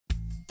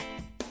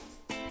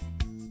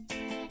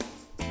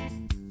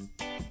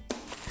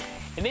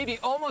It may be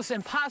almost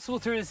impossible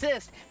to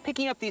resist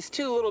picking up these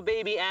two little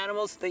baby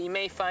animals that you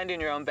may find in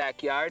your own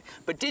backyard.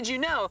 But did you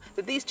know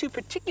that these two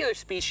particular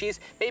species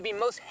may be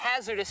most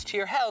hazardous to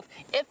your health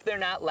if they're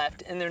not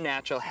left in their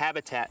natural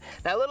habitat?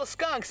 Now, little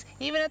skunks,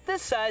 even at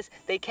this size,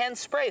 they can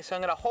spray, so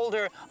I'm going to hold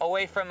her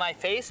away from my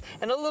face.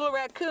 And a little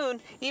raccoon,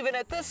 even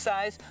at this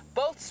size,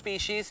 both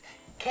species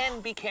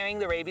can be carrying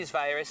the rabies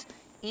virus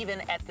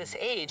even at this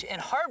age and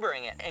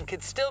harboring it, and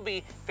could still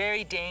be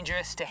very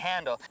dangerous to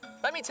handle.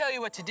 Let me tell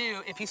you what to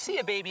do if you see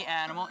a baby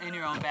animal in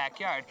your own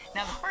backyard.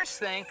 Now, the first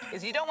thing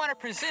is you don't want to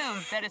presume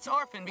that it's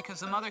orphaned because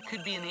the mother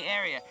could be in the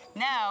area.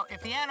 Now,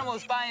 if the animal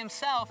is by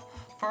himself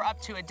for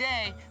up to a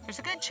day, there's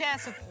a good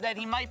chance that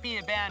he might be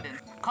abandoned.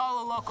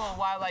 Call a local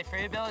wildlife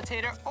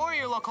rehabilitator or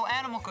your local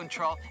animal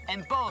control,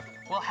 and both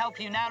will help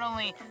you not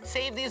only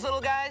save these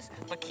little guys,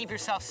 but keep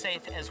yourself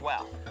safe as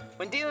well.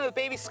 When dealing with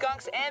baby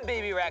skunks and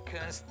baby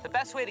raccoons, the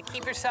best way to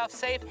keep yourself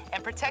safe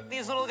and protect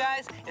these little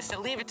guys is to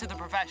leave it to the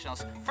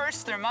professionals.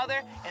 First, their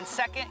mother, and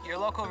second, your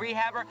local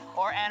rehabber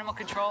or animal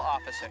control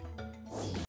officer.